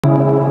Say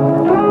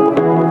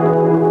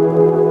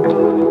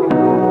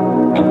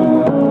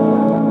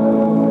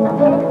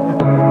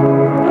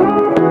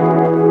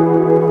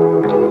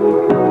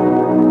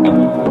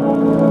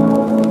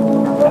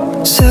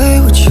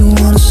what you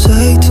wanna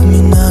say to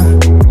me now.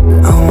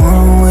 I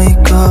wanna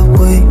wake up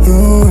with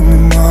you in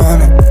the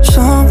morning.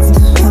 Show me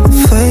there's nothing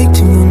fake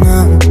to me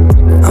now.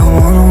 I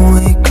wanna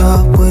wake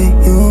up with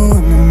you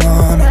in the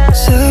morning.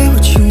 Say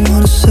what you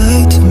wanna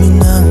say to me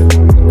now.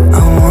 I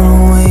wanna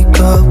wake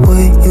up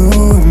with you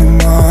in the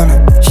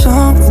morning.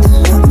 Show me there's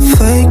nothing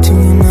fake to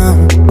me now.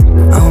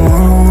 I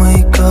wanna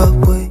wake up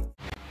with.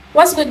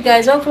 What's good,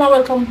 guys?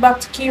 Welcome back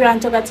to Kira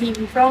and Thuga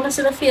TV. From us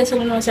to the face,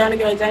 you know, so I'm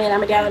going to janiel.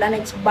 I'm going to the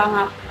next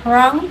banger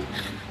wrong.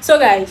 So,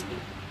 guys,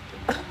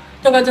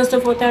 Thuga just to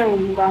photo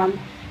room. I don't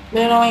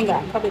know when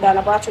I'm probably down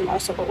the bathroom or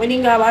so. But when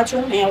you go to the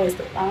bathroom, I always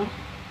do it.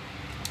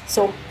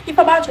 So, if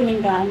a bathroom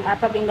is gone, I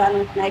probably go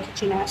to the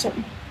kitchen or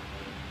something.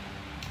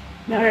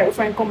 My real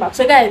friend come back.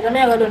 So, guys, what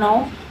I'm going to do now?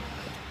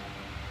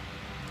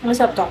 I'm going to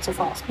stop talking so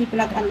fast. People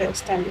not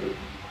understanding me.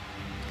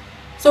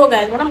 So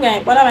guys, what am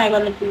I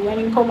gonna do when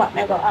you come back?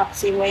 I'm gonna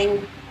ask you where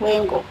you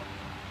go.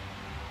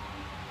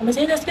 I'm gonna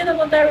say just get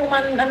about the room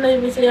and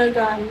then we say you're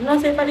gone. You know,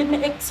 say if I did my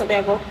ex, so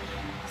I go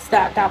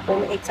start tapping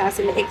my ex and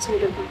see my ex will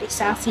do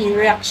this and see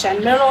reaction. I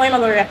don't know how I'm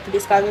gonna react to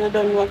this because I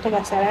don't know what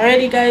to say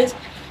already, guys.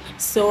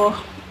 So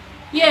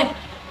yeah.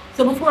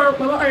 So before I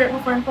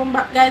come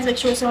back, guys, make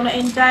sure you wanna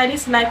enjoy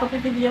this, like up the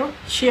video,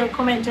 share,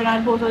 comment, turn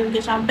on post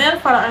notification bell,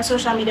 follow our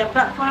social media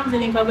platforms. The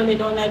link will be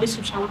down in the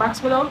description box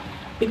below.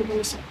 Big up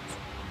yourself.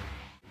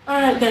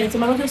 Alright guys, so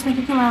I'm going to just make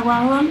a camera go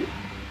and run.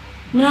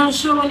 I'm not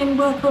sure when I'm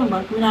going to come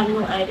back, I have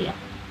no idea.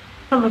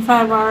 Probably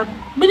 5 hours,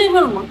 but it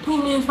will go 2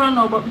 minutes from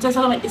now, but just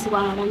going to make this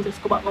one and then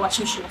just go back and watch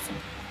some show.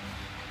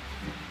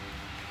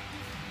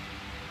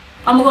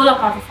 I'm going to go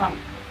look at the fan.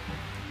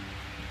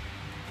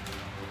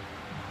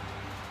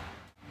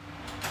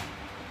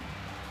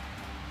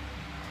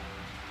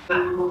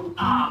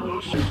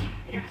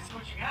 Here's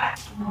what you got.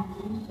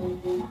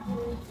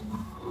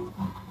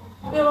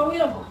 Yeah, we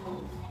have.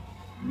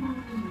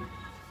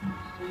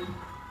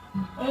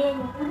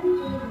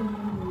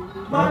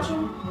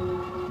 Bathroom?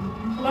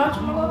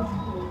 Bathroom?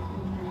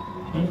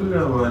 I'm going to go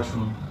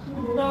bathroom.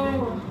 No.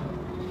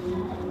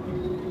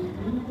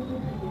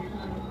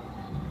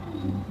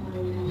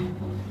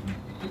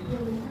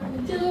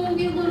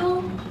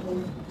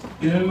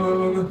 You don't know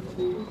where I'm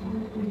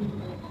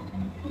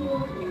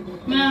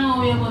I don't know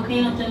where you're going to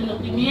clean up them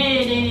nothing.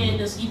 They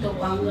just eat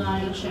up and go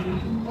and share.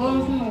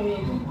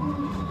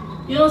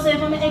 You don't say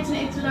if I'm ex to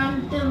them,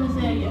 tell me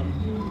say yo,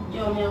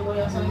 me a boy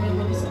or something, me a go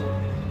listen.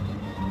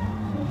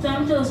 So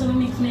I'm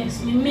telling you, me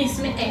miss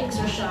my ex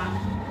or Sean.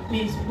 Me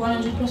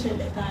 100%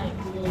 the time.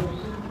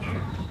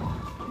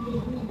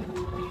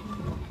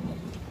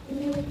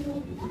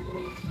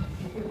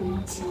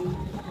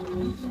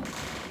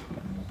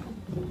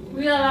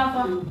 We are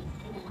laughing.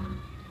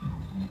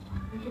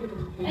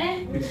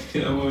 Eh?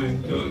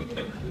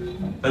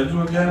 I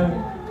do again.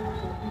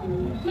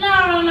 No,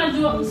 I'm not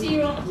joking,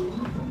 serious.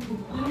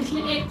 I miss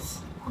my ex.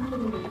 I'm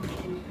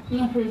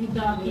not pretty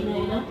dark, you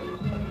know.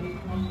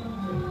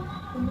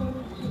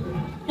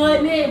 No,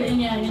 it made it,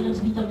 yeah, you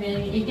just get up here.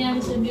 You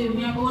can't say,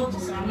 baby, I'm going to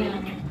say, I'm going to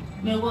kitchen,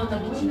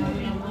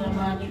 I'm going to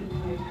bathroom.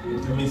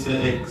 You miss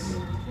your ex?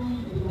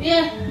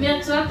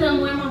 Yeah, so I tell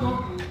me where I'm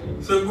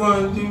going. So go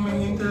on, do me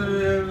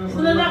interview.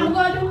 So that's what I'm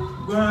going to do?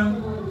 Go on.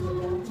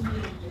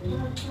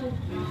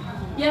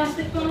 Yeah,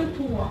 stick on the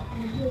tour.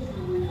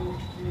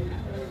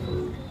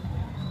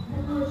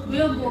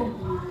 We'll go.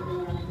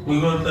 We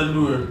go to the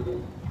door.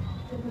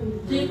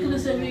 Take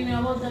this every day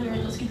about the door,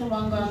 just get up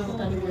and go out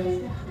the door.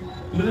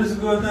 We just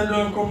go to the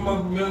door and come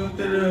back. We go to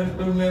the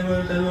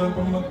door and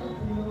come back.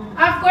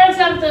 Of course,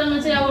 I'm telling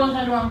you, say I want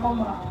to do and come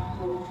back.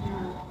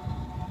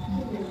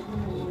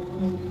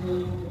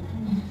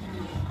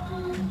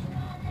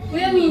 What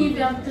do you mean if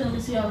you have to tell me,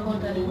 say I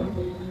want to do?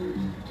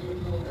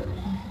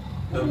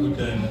 Don't put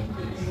that in my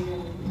face.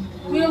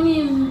 What do you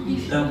mean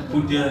if you Don't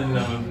put that in my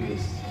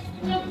face.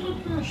 have to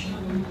push?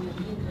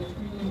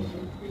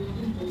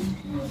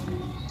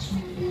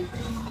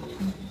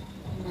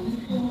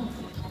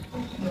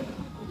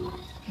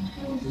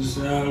 Just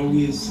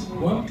always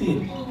one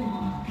thing.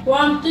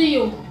 One to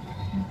you.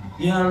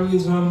 You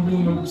always want to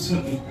bring up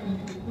something.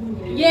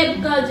 Yeah,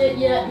 because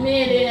you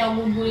made it a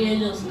good boy, you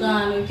just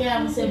gone. You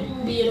can't say,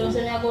 be those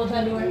and I go to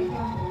the door.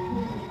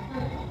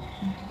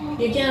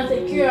 You can't say,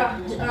 Kira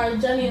or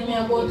Janiel, me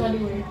I go to the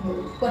door.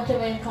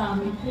 Whatever you call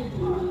me.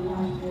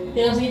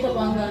 You just eat up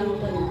and go out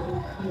the door.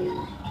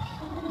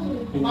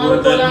 You go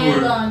to the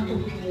door.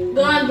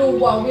 Go and do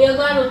what? We are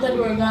going out the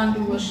door, go and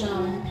do what,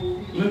 Sean?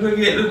 You go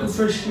get the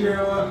fresh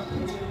air or what?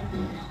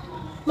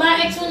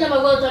 My ex will never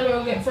go to the door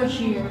and get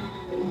fresh air.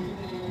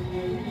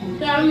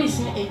 So I miss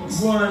my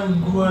ex. Go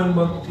on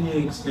back to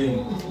your ex then.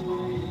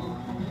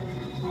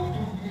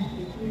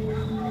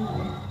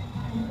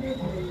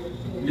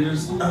 You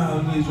just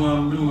always want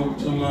to bring up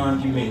some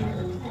argument.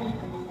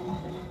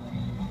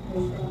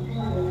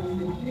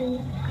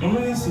 How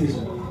many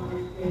seasons?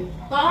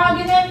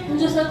 argument, you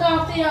just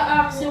talk to you,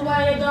 ask you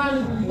why you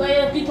gone, why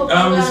you pick up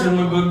I'm and saying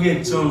I'm going to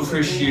get some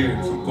fresh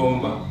air to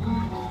come back.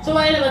 So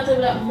why you never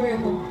tell that before you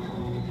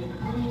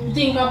go?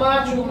 Think about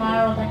bathroom or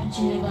out of the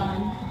kitchen you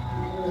gone.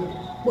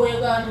 Boy you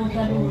gone out the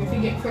door if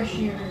you get fresh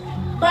air.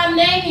 But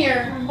then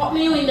here, what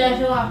me you in there if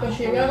you want fresh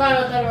air? You gone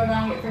out the door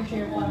and get fresh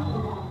air.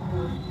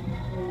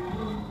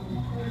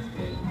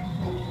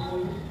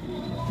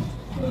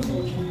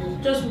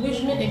 Just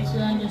wish me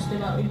excellent just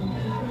about you.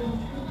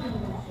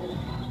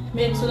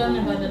 Me excellent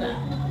never did that.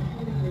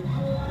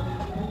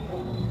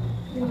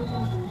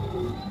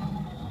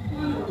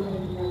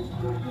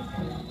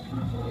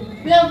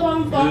 We are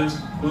going for. Just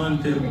go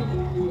and tell me.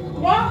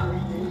 What?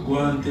 Go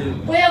and tell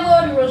me. Where you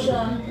going to,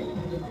 Roshan?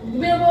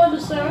 Where you going to,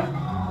 sir?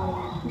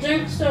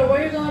 Drink, sir. What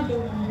are you going to do?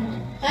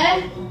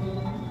 Eh?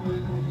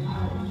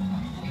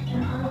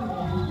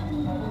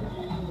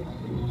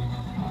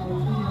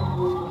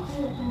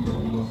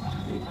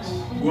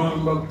 Go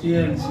and back to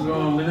your ex. Go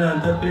on. I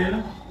don't tap it.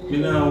 I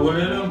don't hold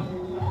it up.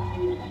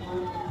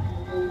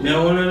 I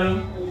hold it up.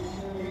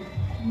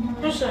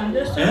 Roshan,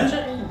 just Eh?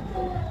 check.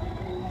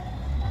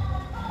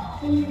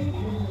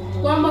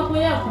 Go on back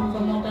where you come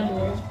from out the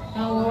door.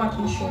 And we'll walk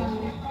in show.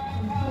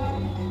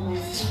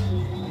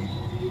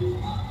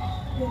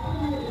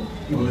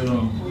 Go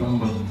on. Come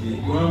back to your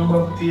ex. Go on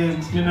back to your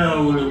ex. I don't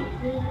hold it.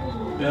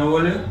 I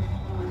hold it.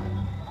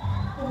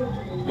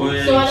 Boy,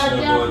 ex So no what go that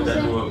out you the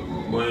have to door.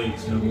 Boy, ex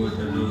no go out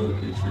the door.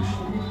 Catch fish.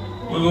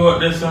 We go out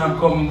there and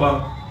come back.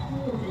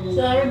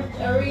 So I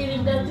really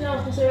that you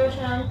have to say,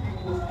 Roshan.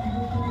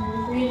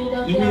 Really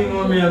that You mean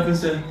what me have to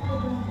say?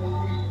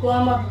 Go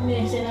on back to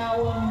next and I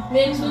will.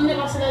 Makes will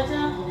never say that,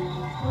 huh?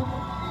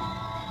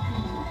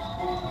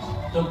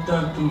 Stop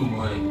talk to me,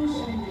 boy.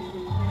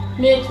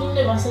 Makes will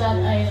never say that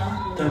either.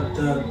 Stop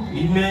talk.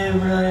 You may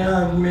have an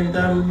argument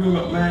and bring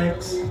up my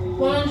ex.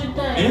 100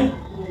 times. Eh?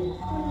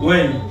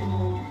 When?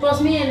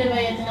 Plus me and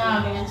never yet an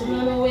argument, so I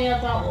don't know where you're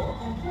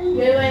talking.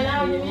 Where are an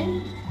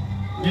argument?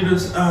 You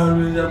just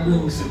always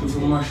bring something to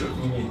mash up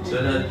me, so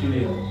that you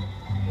know.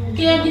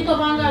 Can you get up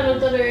and go out of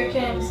the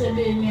camp and say,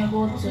 babe, me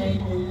go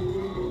outside?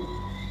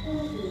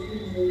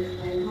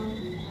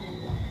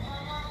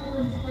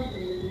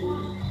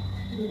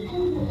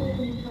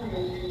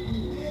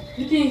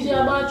 You think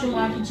you're bathroom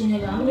or kitchen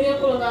again? I'm going to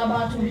go to the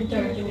bathroom for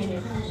 30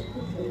 minutes.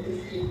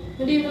 I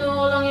don't even know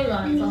how long you're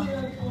gone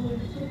for.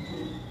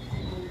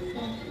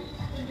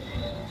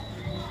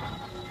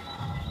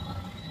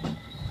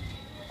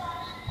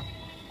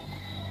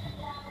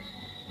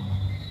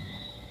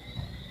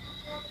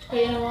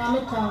 You don't want me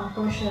to talk,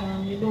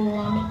 Roshan. You don't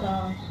want me to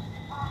talk.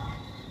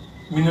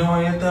 Me know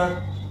what you talk.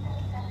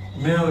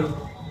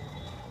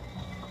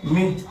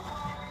 Me.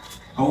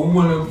 I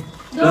want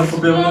to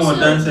put them more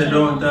than say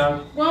don't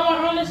talk. Go on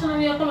back round this one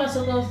and you come and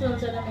sit down still and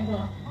say that me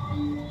go.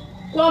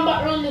 Go on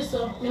back round this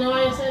one. You know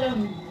what you said to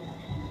me?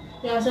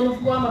 You said me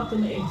to go on back to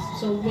my ex.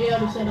 So where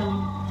you say to me?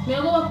 Me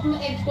go back to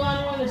my ex, go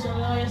on round this one,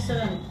 you know what you said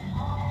to me?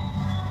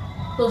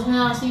 Because me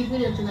not sleep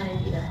with you tonight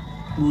either.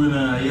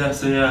 When you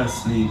say you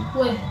sleep.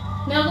 Wait,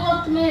 me go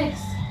back to my ex.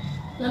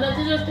 Now that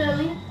you just tell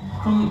me?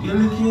 Come, you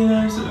look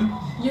here or something?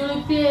 You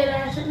look paid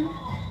or something?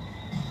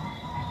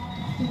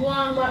 Go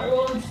on back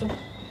round this one.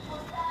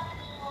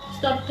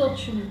 Stop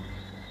touching me.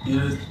 You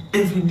just,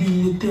 every day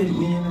you tell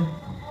me, you know.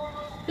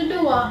 To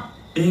do what?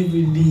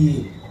 Every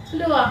day. To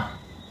do what?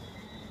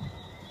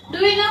 Do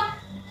it now?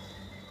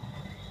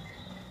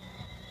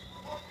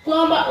 Go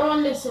on back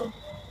round this one.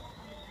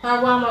 Or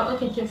go on back,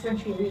 look at your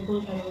fresh here, we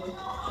go try to work.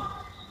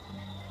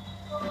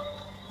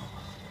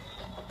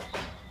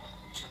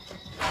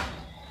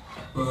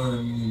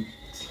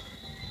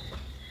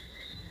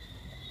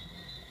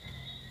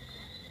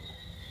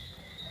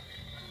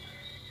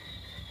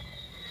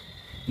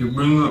 You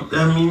bring up,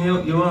 I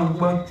mean, you want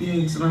back to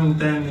your ex long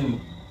time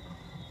then.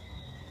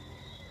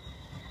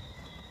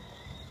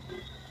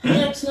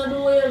 Next, not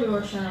do what you do,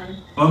 Roshan.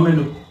 What me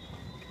do?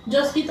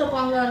 Just get up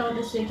and go out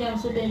this way, can't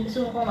so then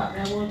soon come back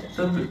and go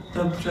to.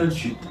 Stop chat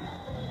shit.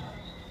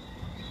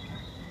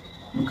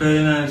 Because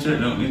you know chat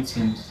don't make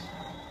sense.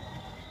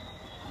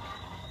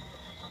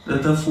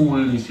 That's a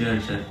foolish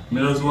chat.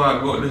 Me just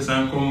walk out this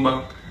and come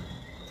back.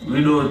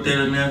 Without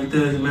telling me, I have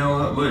to tell me I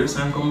walk out this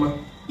and come back.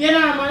 Yeah,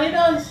 normally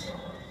does.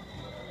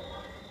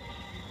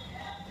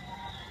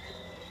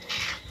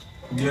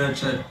 You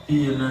chat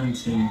pure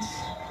nonsense.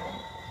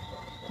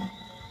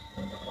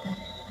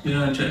 You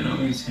don't chat no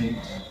make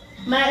sense.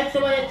 My ex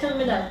never tell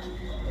me that.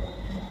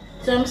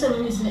 So I'm saying I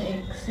miss my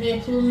ex. My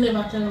ex will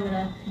never tell me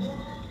that.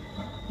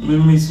 Me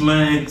miss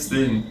my ex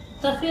then.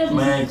 So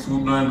My ex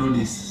would not do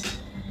this.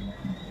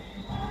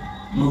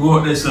 Me go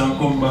out there and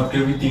come back,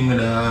 everything with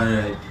her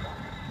alright.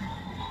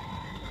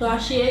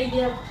 Because she an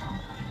idiot.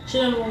 She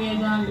don't know what you're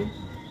going to do.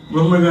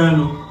 What am I going to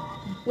do?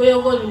 What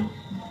you going to do?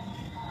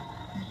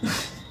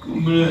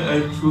 Come here,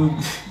 I throw.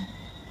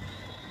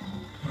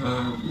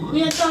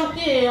 Me talk to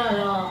you,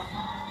 yeah.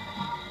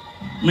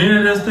 Me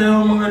not just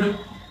tell what I'm going to do.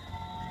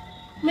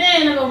 Me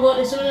ain't never go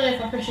to some like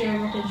a fresh air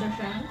go catch your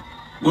friend.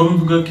 What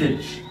am I going to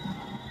catch?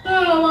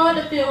 No, what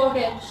the pay go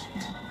catch?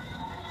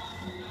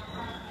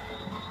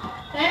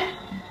 Eh?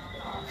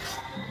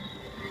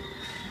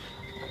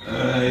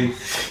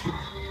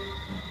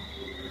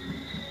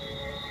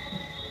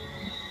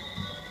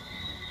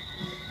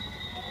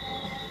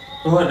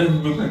 What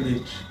is the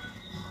package?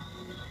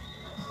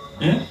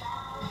 Yeah?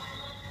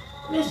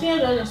 Miss, you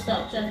don't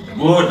stop, gentlemen.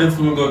 What if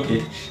we go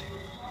catch?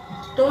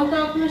 Don't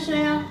talk to me,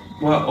 sir.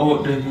 What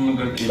out if we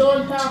go catch?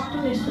 Don't talk to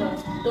me, sir.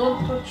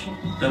 Don't touch me.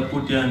 That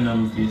put your hand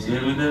on my face. You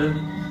hear me there?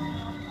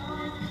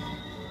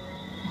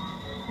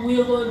 Where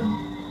you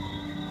going?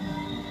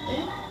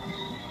 Eh?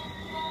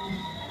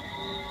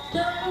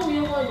 Tell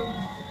me where you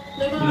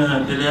going.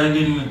 Nah, tell you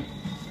again, man.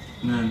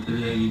 Nah, tell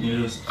you again.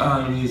 You just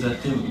always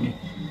attempt me.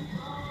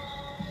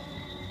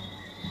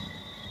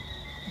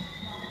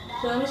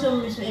 So I'm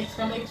some Miss X,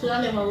 come X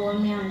will never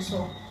want me and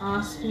so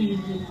I'll squeeze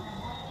you.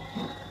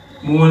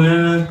 More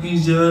than a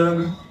squeeze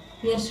you.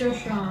 Yes, sir,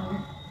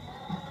 Sean.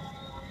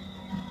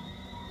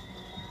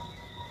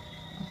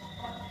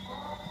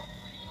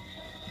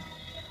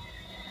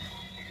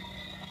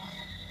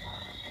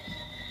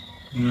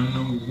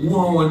 No,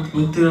 wow, what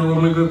me tell you,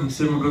 I'm going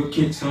to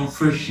catch some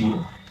fresh here.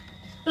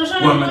 So,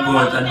 Sean, What am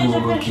I going to do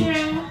about fresh catch?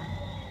 air?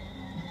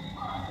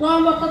 Go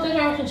on back out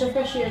there and catch a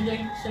fresh air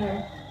drink,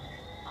 sir.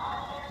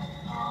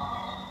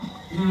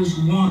 You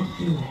just want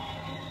you.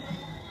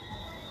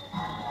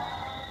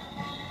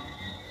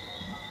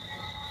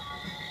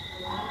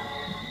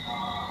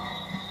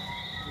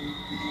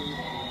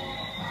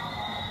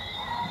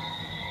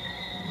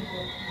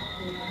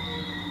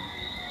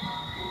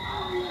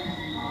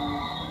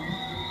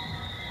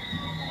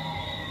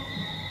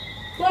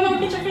 Go on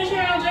catch a fresh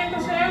air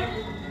drink, sir.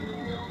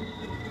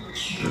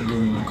 I'm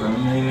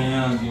going to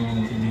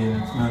argument today.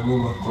 I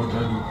go back out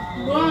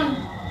of Go on.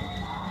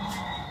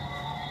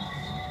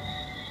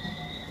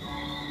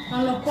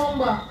 And I'll come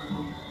back.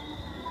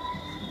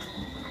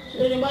 So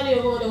anybody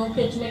who go there will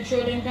catch, make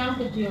sure they can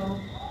put you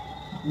on.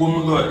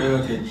 Boom, go out there,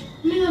 catch.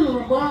 Me no know,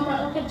 go on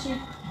back, catch it.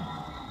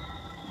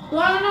 Go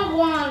on, no,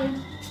 go on.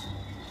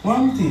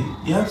 One thing,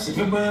 you have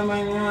to buy your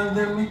mind and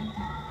tell me.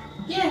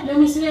 Yeah, let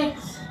me select.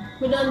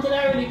 We done till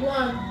I already go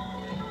on.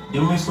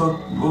 You must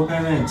what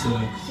kind of night you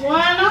mix? Go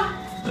on now.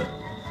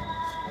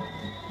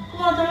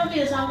 Come out of my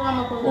face and go on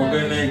my put What kind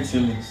of the night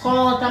you mix? come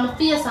out of my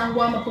face and go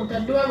on my put the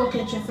door, go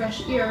catch your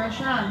fresh air,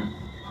 Sean.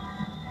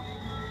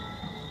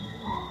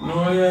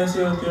 No, you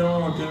say what you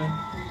want to me.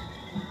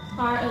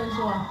 Or else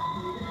what?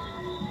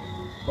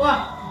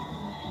 What?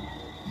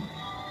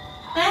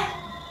 Eh?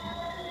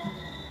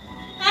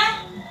 Eh?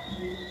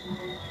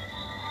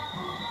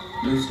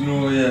 There's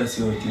no way I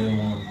say what you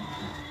want.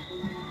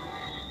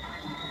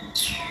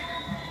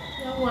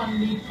 You want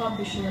big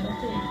puppy show that is.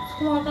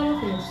 Come out of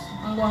my face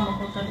and go on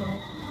my put the door.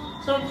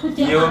 So put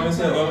your Yeah,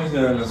 hand. what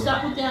me say?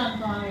 Stop putting your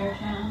hand on here,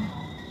 Sean.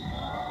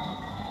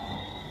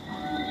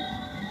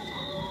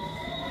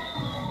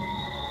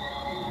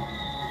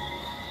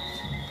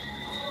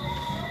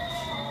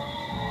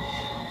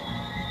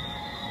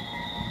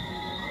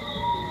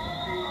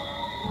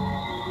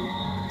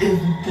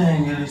 Every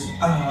time you just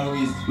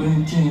always,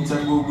 when things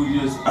are go good,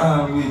 you just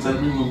always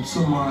bring up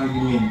some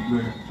argument,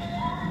 brother.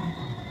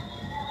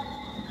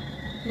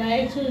 My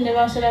ex will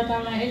never say that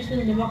and my ex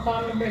will never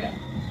call me brother.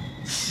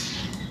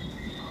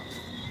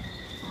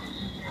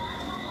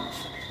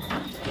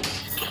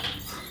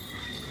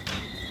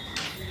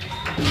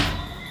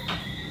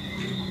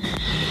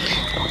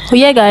 Oh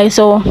yeah guys,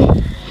 so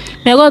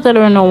I go to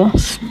the now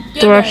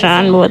to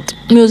Russian, but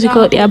music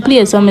out there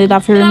play, so I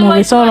have to remove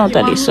the sound out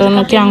of this, so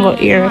no can go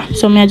here.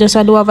 So I just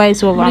do a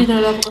voice over.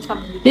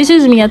 This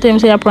is me, I tell him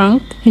say a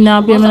prank, you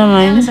know, pay me no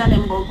mind.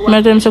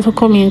 I tell him say for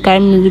come in,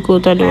 because music out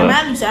of the door.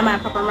 I say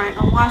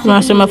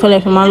I for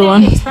left him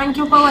alone. Thank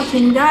you for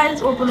watching,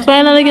 guys.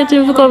 Finally get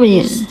him for come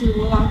in.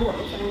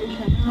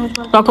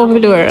 Lock up the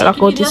door,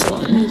 lock out this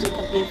one.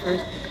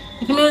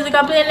 If the music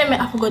are playing, then I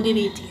have to go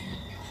delete it.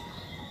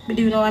 But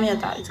do you know what I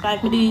thought? It's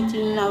like, delete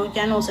it now, we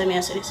can also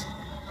say this.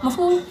 My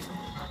phone.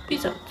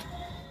 Peace out.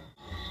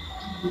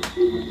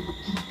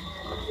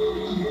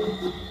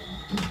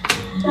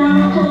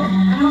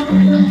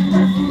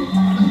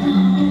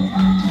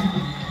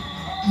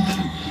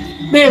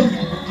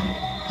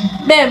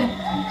 Babe,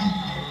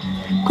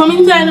 come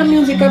inside the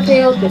music and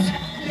play out this.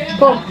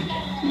 Come.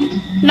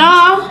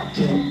 No.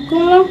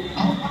 Come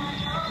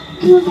on.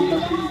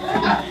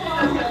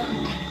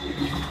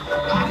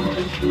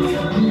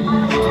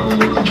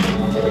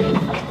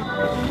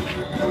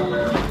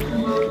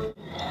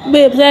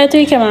 Babe, I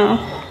take camera.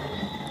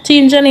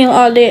 Team Janiel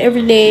all day,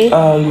 every day.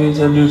 Always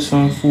I do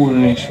some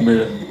foolish,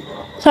 brother.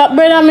 So,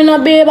 brother, me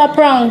not babe a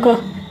prank.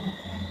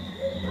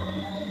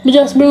 Me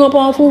just bring up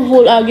a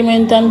full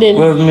argument and then.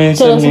 Well, me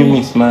say me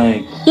miss my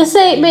ex. Just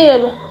say it,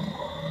 babe.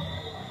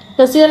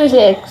 Just say it,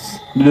 ex.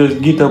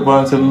 Just get up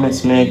and say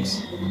miss my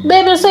ex.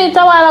 Babe, you say it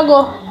a while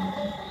ago.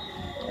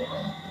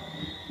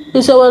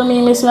 You say, well,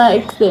 me miss my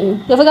ex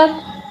then. You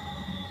forgot?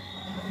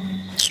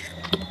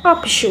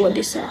 I'll sure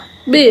this,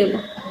 babe.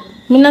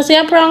 Me not say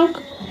a prank.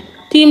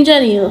 Team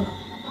Janiel.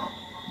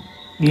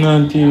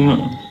 No, team,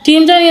 no.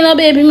 Team Janiel,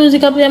 baby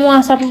music up there, I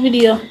want to stop the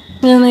video. I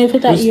don't know if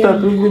it's You here.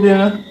 stop the video,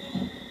 no?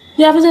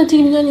 You have to say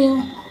Team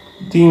Janiel.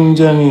 Team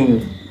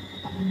Janiel.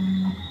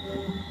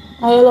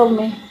 Oh, you love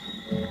me.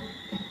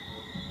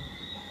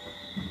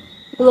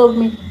 You love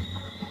me.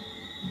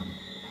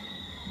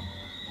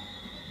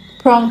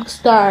 Prank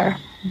star.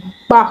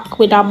 Back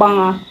with a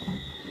banger.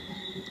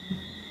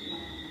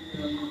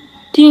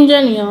 Team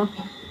Janiel.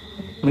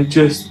 Me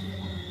just.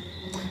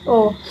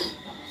 Oh.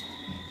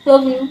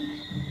 Love you.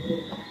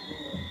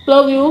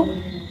 Love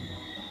you.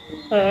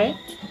 Alright.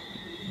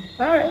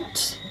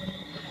 Alright.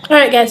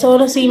 Alright guys, so I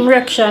want to see him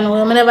reaction.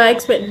 Well, I never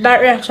expect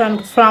that reaction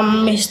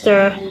from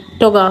Mr.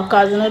 Thuga,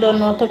 because I don't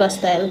know Thuga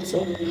style.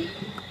 So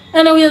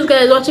anyways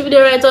guys, watch the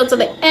video right out to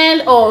the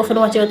end, or if you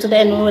don't watch it to the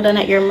end, you would not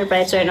hear me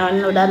right now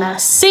and know that I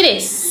see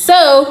this.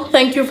 So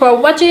thank you for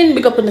watching.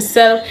 Big up on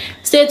yourself.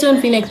 Stay tuned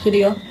for the next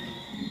video.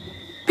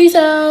 Peace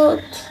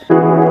out.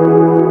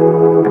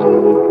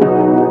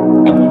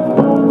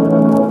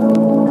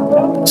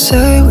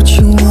 Say what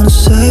you wanna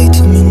say to